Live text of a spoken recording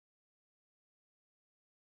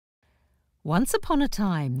Once upon a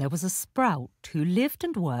time, there was a sprout who lived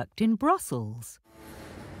and worked in Brussels.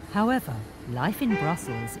 However, life in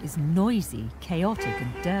Brussels is noisy, chaotic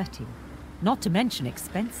and dirty, not to mention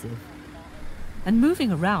expensive. And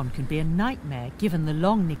moving around can be a nightmare given the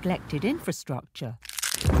long-neglected infrastructure.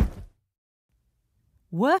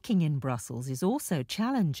 Working in Brussels is also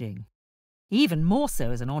challenging, even more so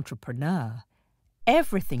as an entrepreneur.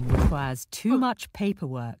 Everything requires too much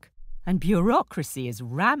paperwork, and bureaucracy is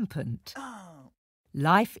rampant.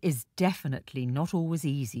 Life is definitely not always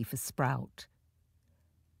easy for Sprout.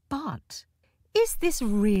 But is this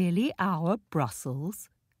really our Brussels?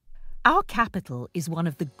 Our capital is one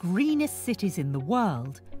of the greenest cities in the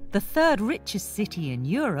world, the third richest city in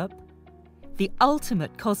Europe, the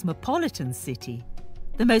ultimate cosmopolitan city,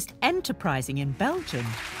 the most enterprising in Belgium.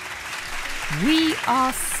 We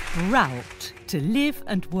are Sprout to live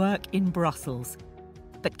and work in Brussels.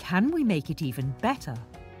 But can we make it even better?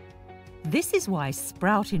 This is why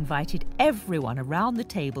Sprout invited everyone around the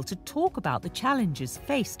table to talk about the challenges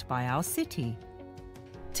faced by our city.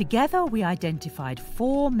 Together, we identified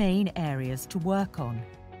 4 main areas to work on: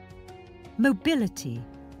 mobility,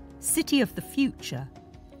 city of the future,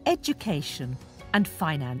 education, and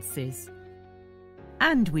finances.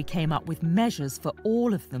 And we came up with measures for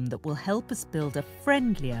all of them that will help us build a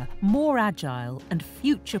friendlier, more agile, and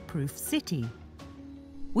future-proof city.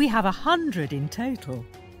 We have 100 in total.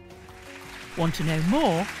 Want to know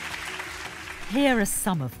more? Here are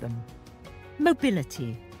some of them.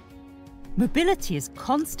 Mobility. Mobility is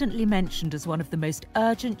constantly mentioned as one of the most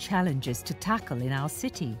urgent challenges to tackle in our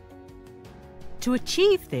city. To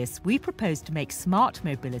achieve this, we propose to make smart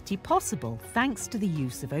mobility possible thanks to the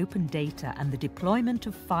use of open data and the deployment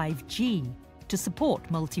of 5G to support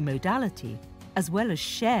multimodality, as well as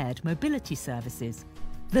shared mobility services.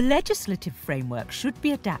 The legislative framework should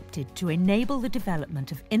be adapted to enable the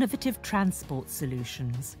development of innovative transport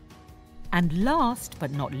solutions. And last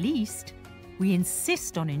but not least, we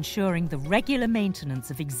insist on ensuring the regular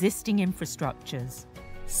maintenance of existing infrastructures.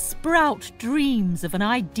 Sprout dreams of an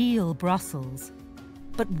ideal Brussels.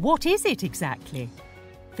 But what is it exactly?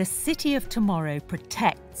 The city of tomorrow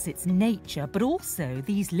protects its nature, but also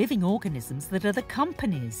these living organisms that are the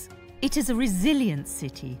companies. It is a resilient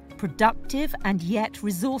city, productive and yet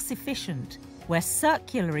resource efficient, where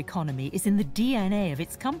circular economy is in the DNA of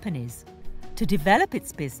its companies. To develop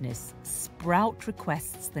its business, Sprout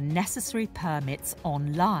requests the necessary permits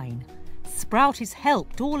online. Sprout is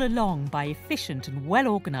helped all along by efficient and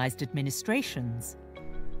well-organised administrations.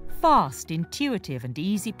 Fast, intuitive and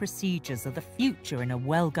easy procedures are the future in a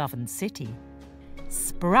well-governed city.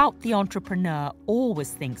 Sprout the entrepreneur always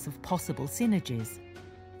thinks of possible synergies.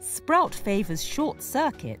 Sprout favours short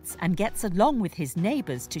circuits and gets along with his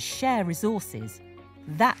neighbours to share resources.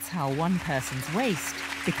 That's how one person's waste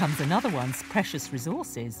becomes another one's precious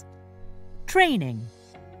resources. Training.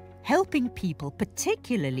 Helping people,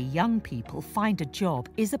 particularly young people, find a job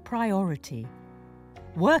is a priority.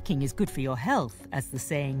 Working is good for your health, as the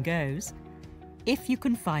saying goes, if you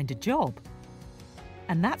can find a job.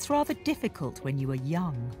 And that's rather difficult when you are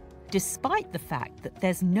young, despite the fact that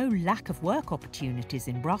there's no lack of work opportunities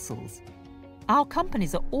in Brussels. Our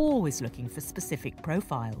companies are always looking for specific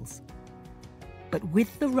profiles. But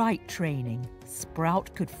with the right training,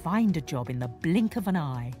 Sprout could find a job in the blink of an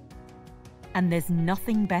eye. And there's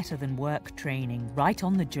nothing better than work training right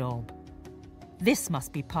on the job. This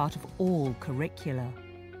must be part of all curricula.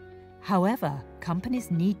 However, companies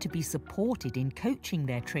need to be supported in coaching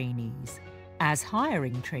their trainees, as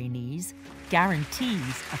hiring trainees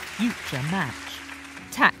guarantees a future match.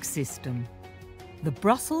 Tax system. The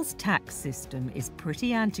Brussels tax system is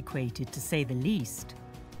pretty antiquated, to say the least.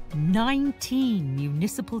 19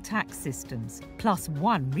 municipal tax systems, plus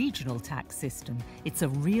 1 regional tax system. It's a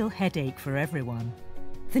real headache for everyone.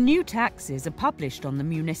 The new taxes are published on the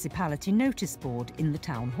municipality notice board in the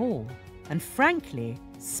town hall, and frankly,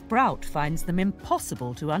 Sprout finds them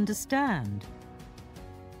impossible to understand.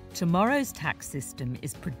 Tomorrow's tax system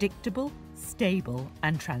is predictable, stable,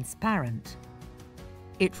 and transparent.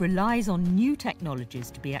 It relies on new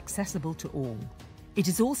technologies to be accessible to all. It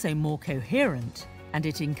is also more coherent, and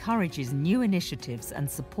it encourages new initiatives and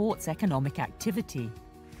supports economic activity.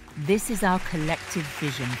 This is our collective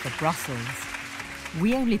vision for Brussels.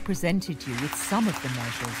 We only presented you with some of the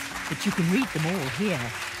measures, but you can read them all here.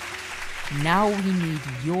 Now we need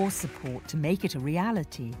your support to make it a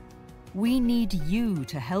reality. We need you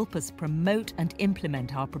to help us promote and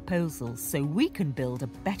implement our proposals so we can build a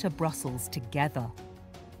better Brussels together.